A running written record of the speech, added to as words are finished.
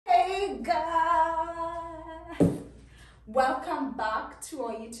guys, welcome back to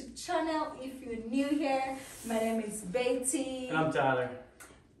our YouTube channel. If you're new here, my name is Betty and I'm Tyler,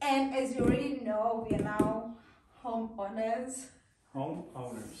 and as you already know, we are now homeowners,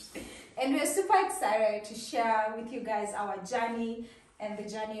 and we're super excited to share with you guys our journey and the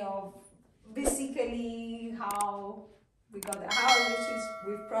journey of basically how we got the house, which is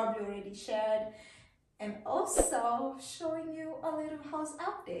we've probably already shared, and also showing you a little house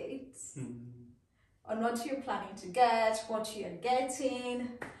updates on what you're planning to get, what you're getting,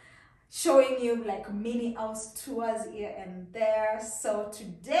 showing you like mini house tours here and there. So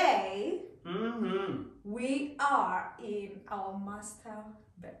today we are in our master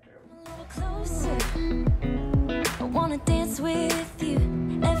bedroom. A little closer, I wanna dance with you.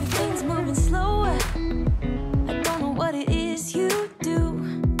 Everything's moving slower, I don't know what it is you do.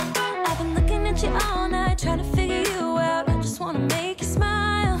 I've been looking at you all night, trying to figure you out. I just wanna make you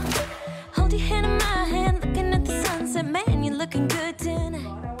smile, hold your hand in my hand, looking at the sunset. Man, you're looking good tonight.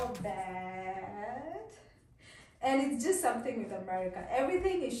 On our bed, and it's just something with America,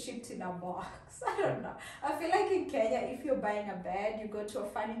 everything is shipped in a box. I don't know, I feel like in Kenya, if you're buying a bed, you go to a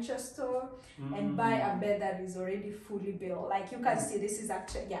furniture store and buy a bed that is already fully built. Like you can see, this is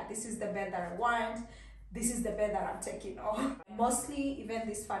actually, yeah, this is the bed that I want, this is the bed that I'm taking off. Mostly even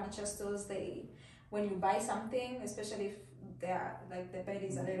these furniture stores, they, when you buy something, especially if they're like the bed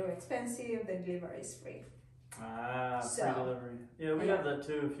is a little expensive, the delivery is free. Free delivery. Yeah, we have that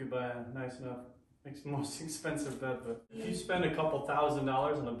too if you buy a nice enough, most expensive bed. But if you spend a couple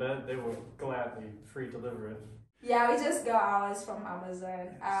 $1,000 on a bed, they will gladly free deliver it. Yeah, we just got ours from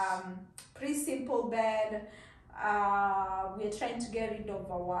Amazon. Pretty simple bed. We're trying to get rid of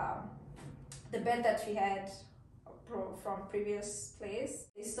our the bed that we had from previous place.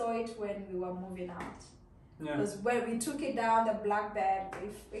 We saw it when we were moving out. Yeah. Because when we took it down, the black bed,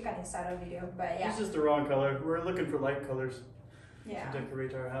 if we can insert a video, but yeah. It's just the wrong color. We're looking for light colors to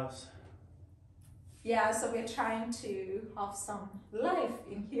decorate our house. Yeah, so we're trying to have some life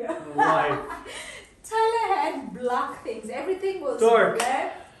in here. Life. Tyler had black things. Everything was dark.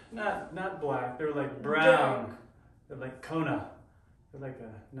 black. Not black. They're like brown. Dark. They're like Kona. They're like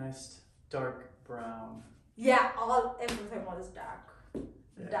a nice dark brown. Yeah, everything was dark.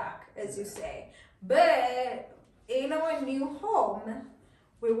 Dark, as you say. But in our new home,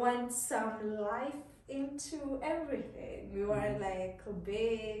 we want some life into everything. We want like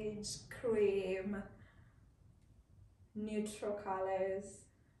beige, cream, neutral colors,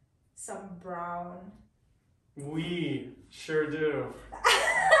 some brown. We sure do.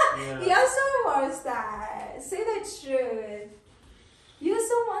 Yeah. You also want that. Say the truth. You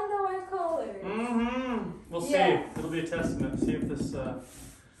also want the white colors. We'll see. It'll be a testament. See if this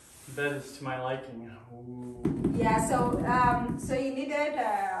bed is to my liking. Ooh. Yeah. So you needed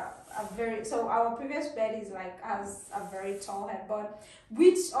so our previous bed is like has a very tall headboard,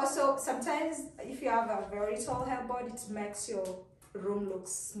 which also sometimes if you have a very tall headboard, it makes your room look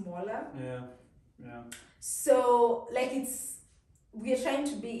smaller. Yeah. So like we're trying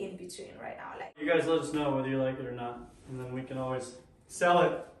to be in between right now. Like you guys let us know whether you like it or not, and then we can always sell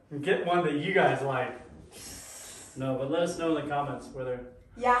it and get one that you guys like. No, but let us know in the comments whether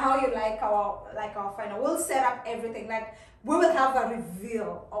how you like our final. We'll set up everything. Like we will have a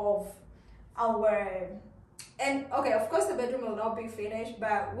reveal of our, and okay, of course the bedroom will not be finished,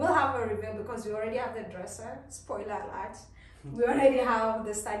 but we'll have a reveal because we already have the dresser. Spoiler alert. We already have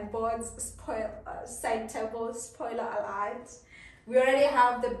the sideboards. Side tables. Spoiler alert. We already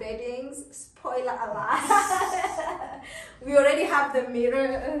have the beddings. Spoiler alert. We already have the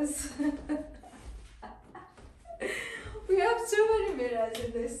mirrors. We have so many mirrors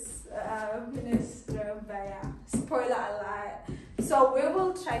in this room, but yeah, spoiler alert. So we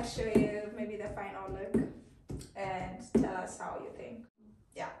will try to show you maybe the final look and tell us how you think.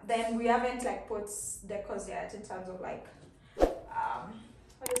 Yeah, then we haven't like put decors yet in terms of like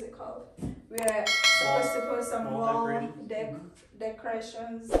what is it called? We're supposed to put some wall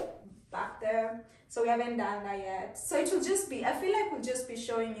decorations back there, so we haven't done that yet. So it will just be, I feel like we'll just be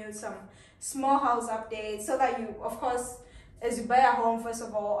showing you some small house updates so that you, of course, as you buy a home, first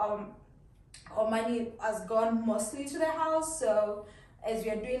of all, our money has gone mostly to the house. So as we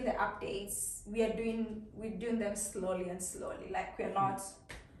are doing the updates, we're doing them slowly and slowly. Like we're not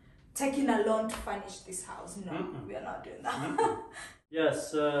taking a loan to furnish this house. No, we are not doing that.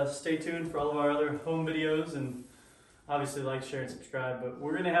 Yes, stay tuned for all of our other home videos, and obviously like, share, and subscribe. But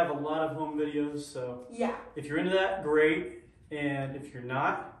we're gonna have a lot of home videos, so yeah, if you're into that, great. And if you're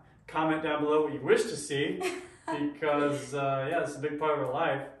not, comment down below what you wish to see, because yeah, it's a big part of our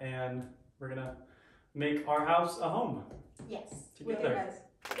life, and we're gonna make our house a home. Yes, together. Guys.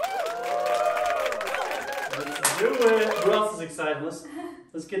 do it. Who else is excited?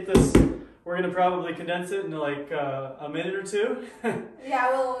 Let's get this. We're gonna probably condense it into like a minute or two.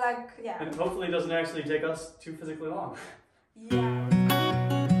 Yeah, well, yeah. And hopefully it doesn't actually take us too physically long. Yeah.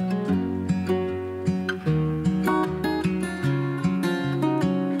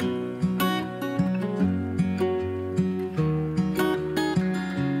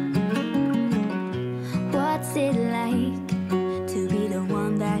 What's it like to be the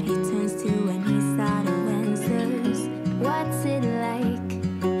one that he turns to when he's out of answers? What's it like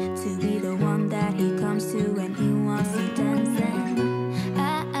to be the one that he comes to when he wants to dance? And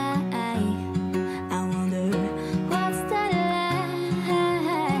I wonder what's that like?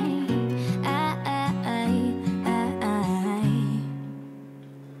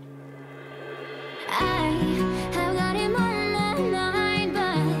 I've got him on my mind,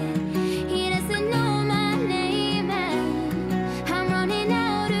 but he doesn't know my name, and I'm running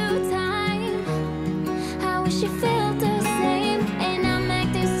out of time. I wish he felt the same, and I'm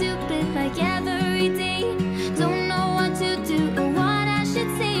acting stupid like every day. Don't know what to do or what I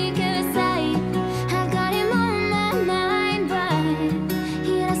should say, 'cause I've got him on my mind, but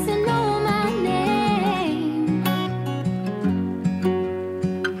he doesn't know my name.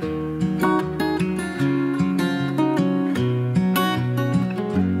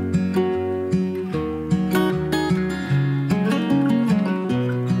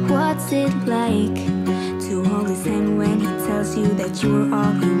 What's it like to hold his hand when he tells you that you're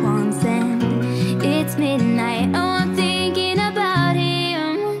all he wants? And it's midnight, oh, I'm thinking about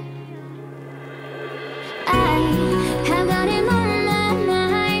him. I have got him on my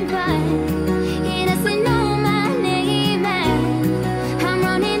mind, but he doesn't know my name, and I'm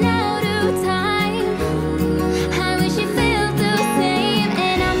running out of time. I wish he felt the same,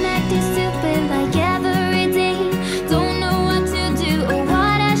 and I'm acting stupid like every day. Don't know what to do or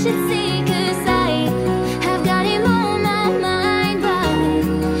what I should say, 'cause I've got him on my mind, but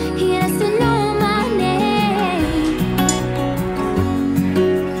he doesn't know my name.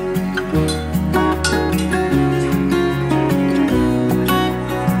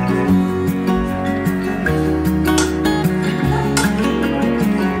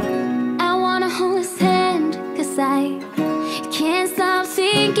 I wanna hold his hand, 'cause I can't stop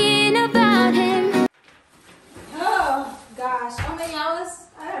thinking about him. Oh gosh, how many hours?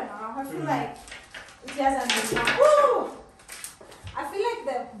 I don't know. I feel like it hasn't been long. Woo! I feel like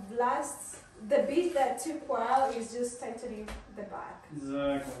the beat that took a while is just tightening the back.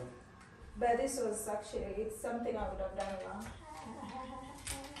 Exactly. But this was actually, it's something I would have done alone.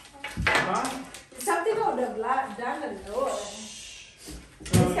 Huh? It's something I would have done alone.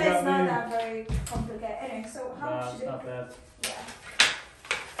 So This you guy's got not me. that very complicated. Anyway, so how Nah, much it's should not bad. Yeah.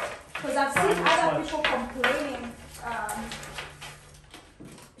 Because I've seen other people complaining.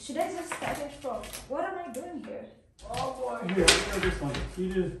 Should I just start it from? What am I doing here? Oh boy. Here, you go this one.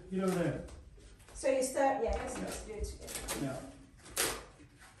 You over there. So you start, yeah, let's do it together. Yeah.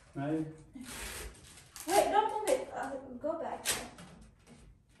 Right? Wait, don't move it. Go back.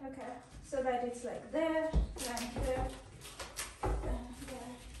 Okay, so that it's like there, and there, and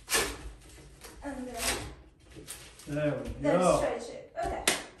there, and there. There we Then go. stretch it. Okay,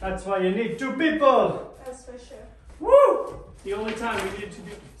 That's why you need two people. that's for sure. Woo! The only time we need two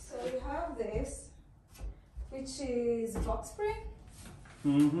people. So we have this, which is box spring,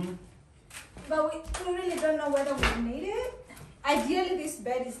 Mm-hmm. but we really don't know whether we need it. Ideally, this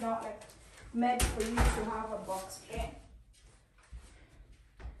bed is not like meant for you to have a box spring.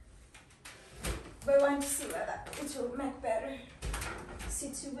 But we want to see whether it will make better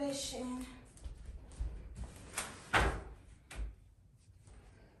situation.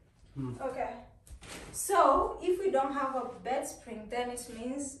 Okay. So if we don't have a bed spring, then it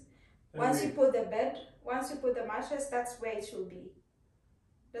means once you put the mattress, that's where it will be.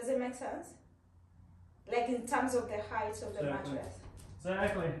 Does it make sense? Like in terms of the height of the mattress.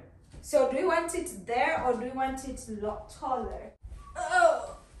 Exactly. So do we want it there or do we want it a lot taller?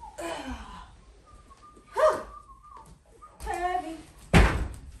 Oh. Heavy.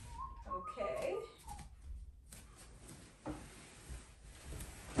 Okay.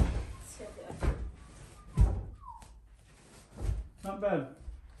 Not bad.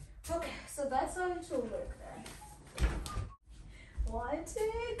 Okay, so that's how it will look then. 1,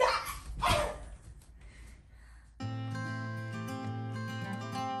 2, go!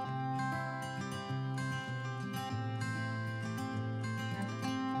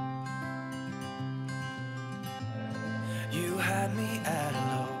 You had me at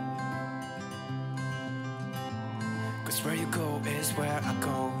hello, 'cause where you go is where I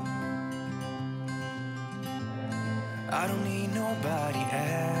go. I don't need nobody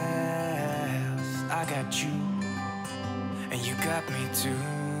else, I got you. and you got me too.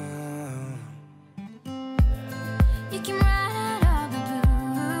 You can ride all the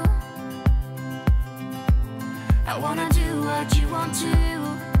blue. I wanna do what you want to.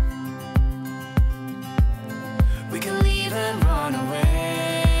 We can leave and run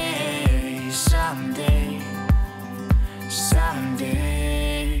away someday,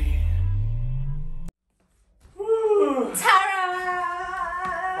 someday. Woo! Ta-da!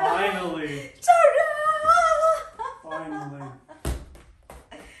 Finally! Ta-da! Finally.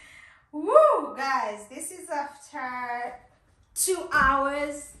 Woo, guys, this is after 2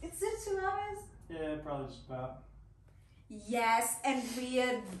 hours. Is it 2 hours? Yeah, probably just about. Yes, and we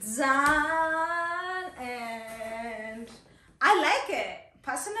are done, and I like it.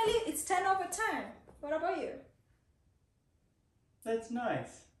 Personally, it's 10 over 10. What about you? That's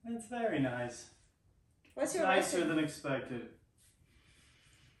nice. That's very nice. What's your Nicer rating? than expected.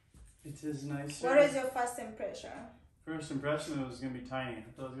 It is nicer. What is your first impression? First impression, it was going to be tiny.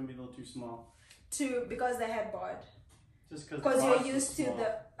 I thought it was going to be a little too small. Because the headboard. Just because Because you're used to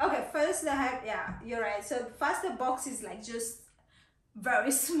the... Okay, first the head... Yeah, you're right. So first the box is like just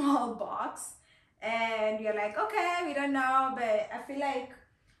very small box. And you're like, okay, we don't know. But I feel like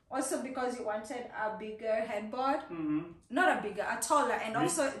also because you wanted a bigger headboard. Mm-hmm. Not a bigger, a taller. And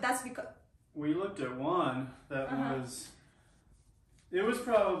also that's because... We looked at one that was... It was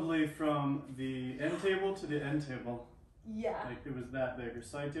probably from the end table to the end table. Yeah. Like it was that big. Or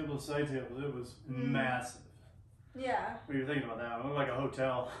side table to side table. It was massive. Yeah. What are you thinking about that? It looked like a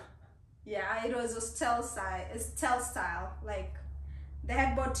hotel. Yeah, it was a style style. It's style style. Like the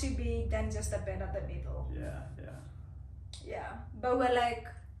headboard too big, then just a bed at the middle. Yeah, yeah. Yeah. But we're like,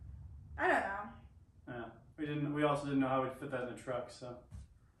 I don't know. Yeah. We also didn't know how we'd fit that in the truck, so.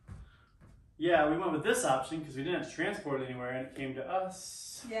 Yeah, we went with this option because we didn't have to transport it anywhere and it came to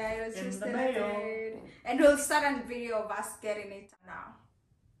us. Yeah, it was in just the delivered. mail. And we'll start a video of us getting it now.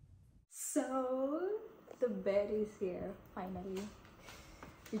 So the bed is here finally.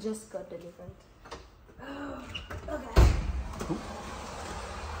 It just got delivered. Oh, okay.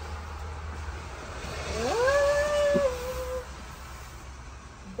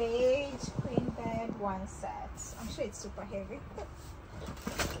 Beige queen bed, 1 set. I'm sure it's super heavy.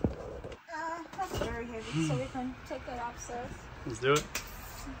 That's very heavy, so we can take it upstairs. Let's do it.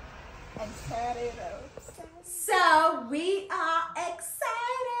 And set it up. So we are excited.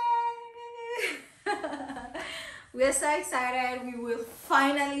 We're so excited. We will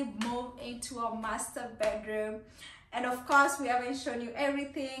finally move into our master bedroom. And of course, we haven't shown you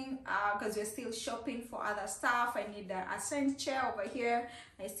everything because we're still shopping for other stuff. I need the ascent chair over here.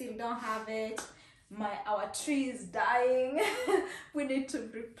 I still don't have it. Our tree is dying. We need to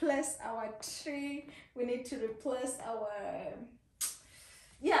replace our tree. We need to replace our...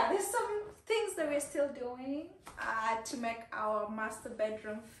 Yeah, there's some things that we're still doing to make our master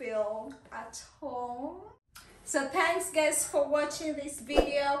bedroom feel at home. So thanks guys for watching this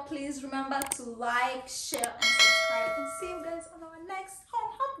video. Please remember to like, share and subscribe, and see you guys on our next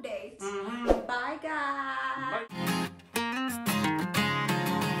home update.